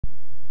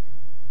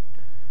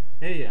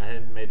Hey, I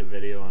hadn't made a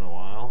video in a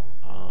while,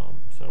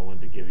 so I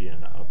wanted to give you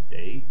an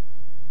update.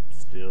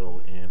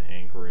 Still in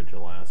Anchorage,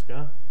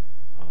 Alaska,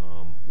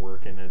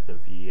 working at the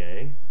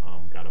VA.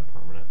 Got a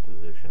permanent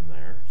position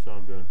there, so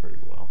I'm doing pretty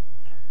well.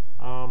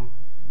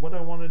 What I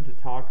wanted to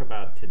talk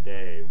about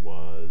today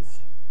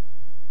was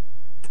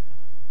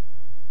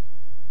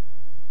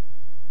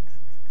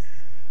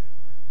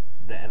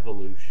the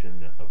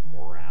evolution of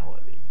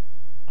morality,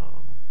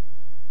 um,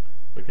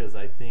 because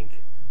I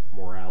think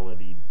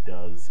morality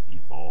does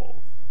evolve.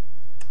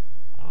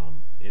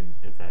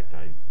 In fact,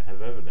 I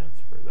have evidence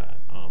for that.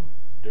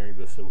 During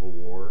the Civil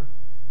War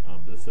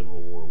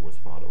was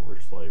fought over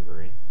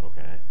slavery,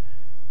 okay?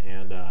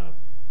 And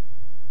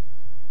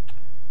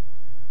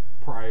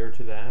prior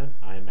to that,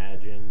 I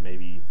imagine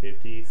maybe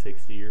 50,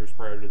 60 years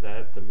prior to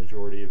that, the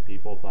majority of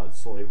people thought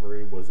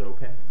slavery was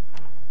okay,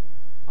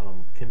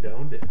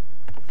 condoned it.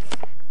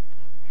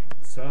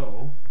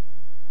 So,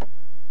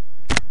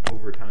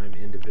 over time,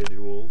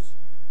 individuals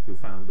who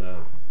found the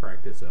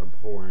practice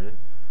abhorrent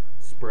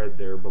spread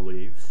their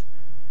beliefs,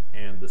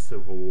 and the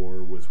Civil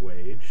War was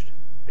waged,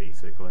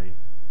 basically.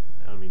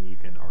 I mean, you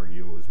can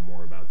argue it was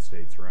more about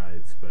states'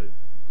 rights, but,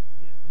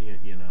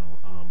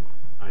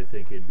 I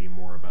think it'd be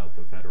more about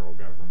the federal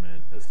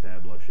government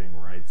establishing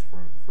rights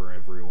for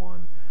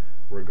everyone,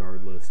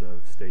 regardless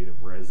of state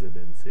of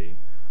residency,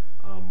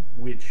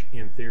 which,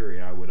 in theory,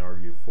 I would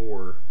argue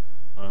for,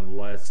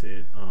 unless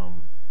it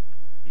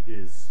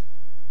is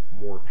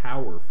more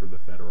power for the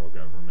federal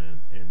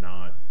government and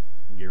not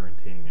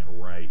guaranteeing a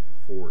right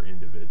for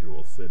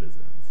individual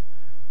citizens.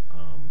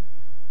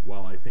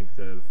 While I think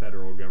the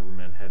federal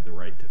government had the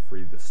right to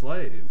free the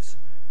slaves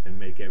and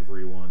make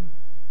everyone,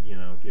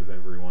 give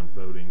everyone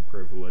voting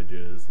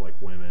privileges like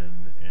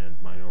women and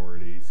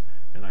minorities,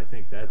 and I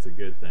think that's a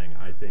good thing.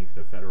 I think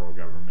the federal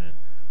government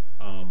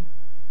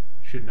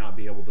should not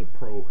be able to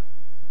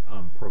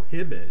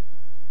prohibit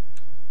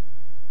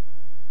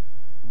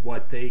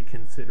what they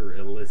consider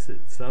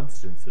illicit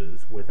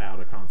substances without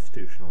a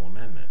constitutional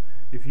amendment.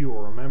 If you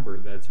will remember,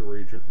 that's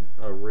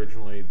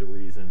originally the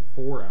reason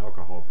for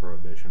alcohol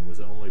prohibition was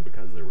only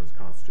because there was a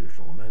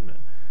constitutional amendment.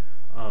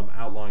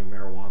 Outlawing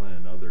marijuana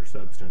and other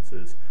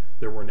substances,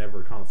 there were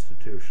never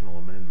constitutional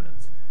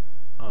amendments.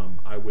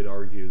 I would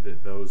argue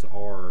that those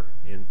are,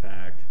 in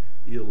fact,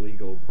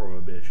 illegal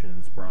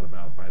prohibitions brought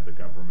about by the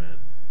government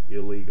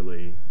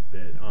illegally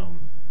that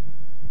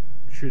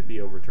should be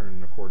overturned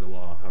in a court of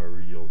law.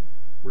 However, you'll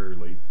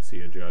rarely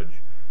see a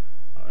judge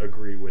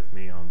agree with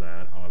me on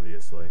that,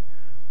 obviously.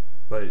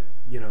 But,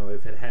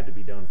 if it had to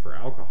be done for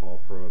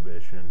alcohol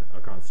prohibition, a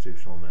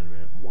constitutional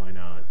amendment, why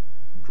not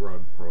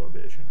drug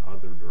prohibition,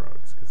 other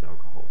drugs, because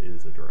alcohol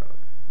is a drug.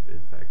 In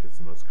fact, it's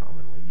the most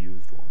commonly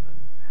used one and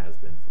has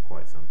been for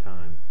quite some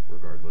time,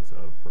 regardless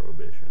of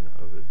prohibition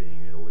of it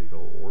being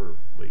illegal or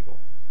legal.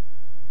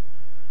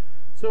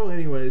 So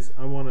anyways,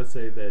 I want to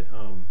say that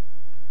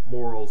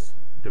morals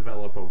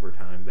develop over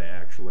time, they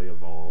actually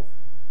evolve,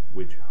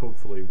 which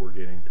hopefully we're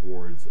getting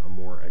towards a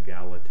more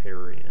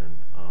egalitarian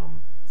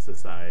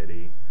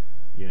society,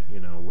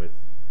 with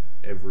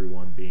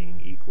everyone being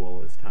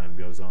equal as time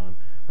goes on.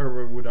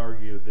 However, I would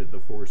argue that the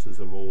forces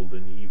of old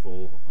and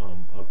evil,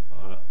 of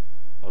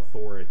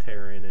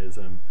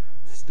authoritarianism,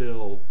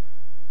 still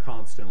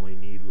constantly,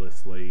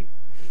 needlessly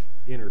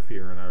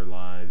interfere in our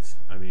lives.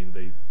 I mean,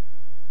 they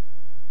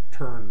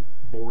turn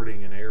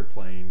boarding an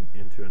airplane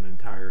into an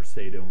entire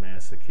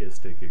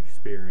sadomasochistic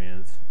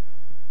experience.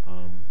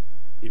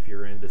 If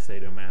you're into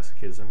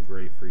sadomasochism,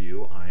 great for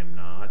you. I am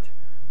not.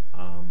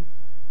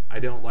 I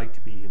don't like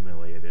to be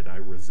humiliated. I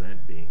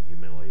resent being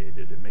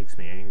humiliated. It makes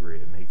me angry.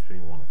 It makes me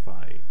want to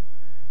fight.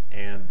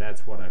 And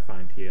that's what I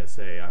find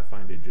TSA. I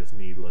find it just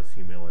needless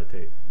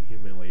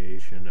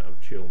humiliation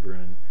of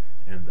children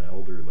and the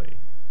elderly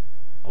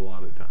a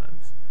lot of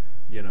times.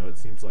 It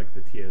seems like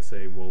the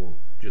TSA will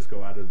just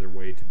go out of their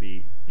way to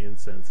be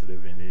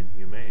insensitive and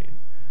inhumane.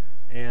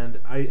 And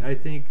I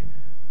think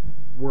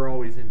we're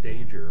always in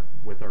danger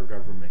with our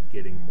government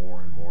getting more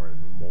and more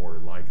and more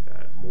like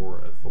that,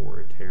 more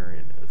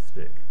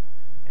authoritarianistic,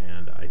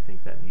 and I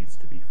think that needs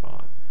to be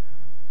fought.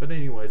 But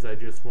anyways, I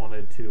just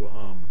wanted to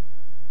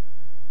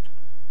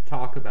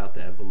talk about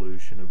the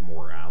evolution of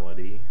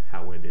morality,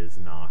 how it is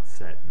not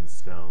set in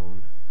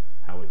stone,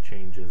 how it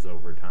changes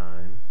over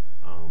time.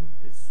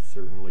 It's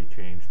certainly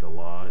changed a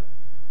lot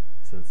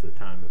since the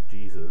time of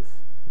Jesus,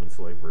 when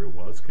slavery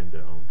was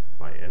condoned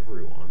by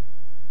everyone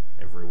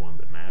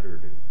that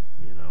mattered,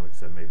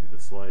 except maybe the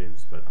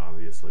slaves, but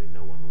obviously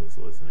no one was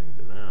listening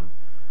to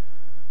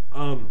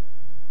them.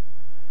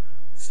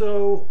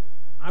 So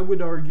I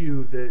would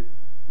argue that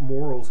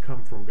morals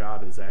come from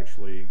God is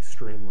actually an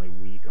extremely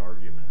weak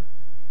argument,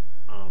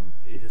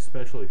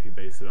 especially if you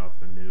base it off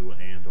the New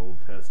and Old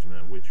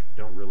Testament, which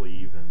don't really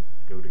even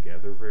go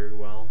together very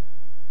well.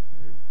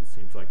 It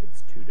seems like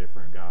it's two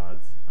different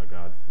gods, a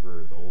God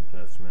for the Old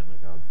Testament and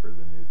a God for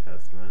the New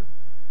Testament.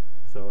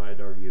 So I'd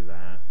argue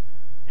that.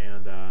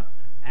 And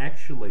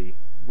actually,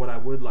 what I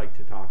would like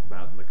to talk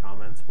about in the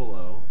comments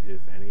below, if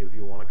any of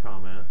you want to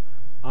comment,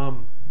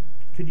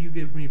 could you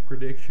give me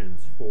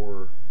predictions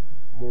for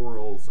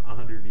morals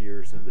 100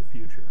 years in the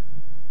future,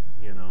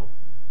 you know?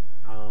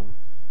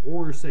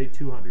 Or say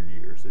 200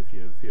 years if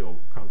you feel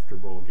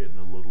comfortable getting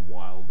a little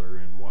wilder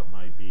in what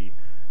might be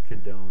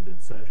condoned and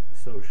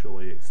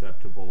socially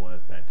acceptable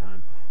at that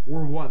time,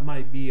 or what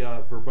might be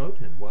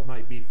verboten, what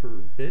might be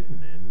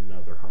forbidden in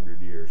another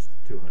 100 years,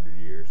 200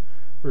 years.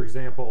 For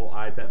example,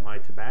 I bet my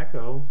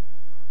tobacco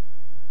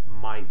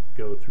might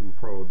go through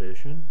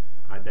prohibition.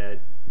 I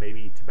bet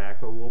maybe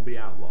tobacco will be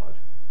outlawed.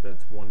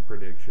 That's one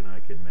prediction I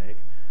could make.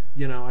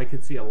 You know, I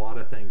could see a lot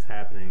of things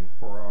happening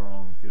for our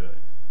own good.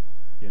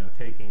 You know,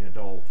 taking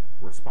adult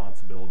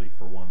responsibility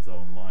for one's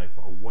own life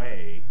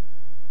away,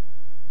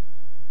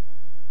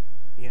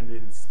 and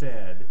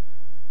instead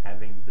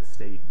having the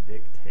state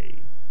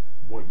dictate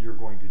what you're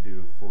going to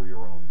do for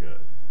your own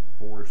good.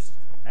 Forced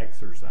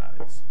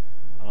exercise.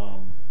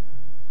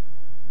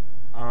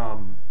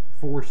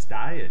 Forced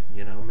diet,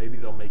 you know, maybe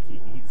they'll make you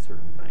eat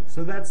certain things.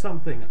 So that's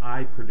something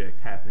I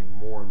predict happening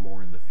more and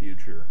more in the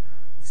future.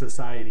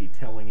 Society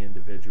telling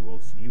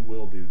individuals, you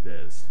will do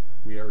this.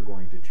 We are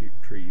going to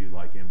treat you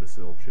like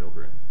imbecile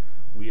children.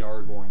 We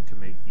are going to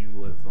make you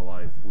live the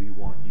life we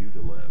want you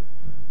to live.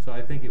 So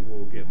I think it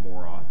will get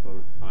more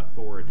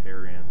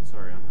authoritarian.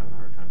 Sorry, I'm having a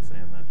hard time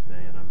saying that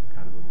today, and I'm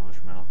kind of a mush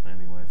mouth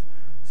anyways.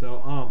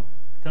 So,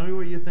 tell me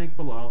what you think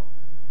below,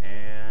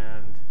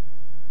 and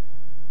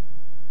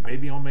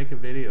maybe I'll make a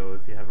video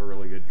if you have a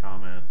really good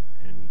comment,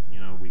 and, you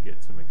know, we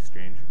get some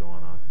exchange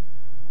going on.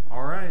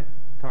 Alright,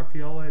 talk to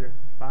y'all later.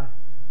 Bye.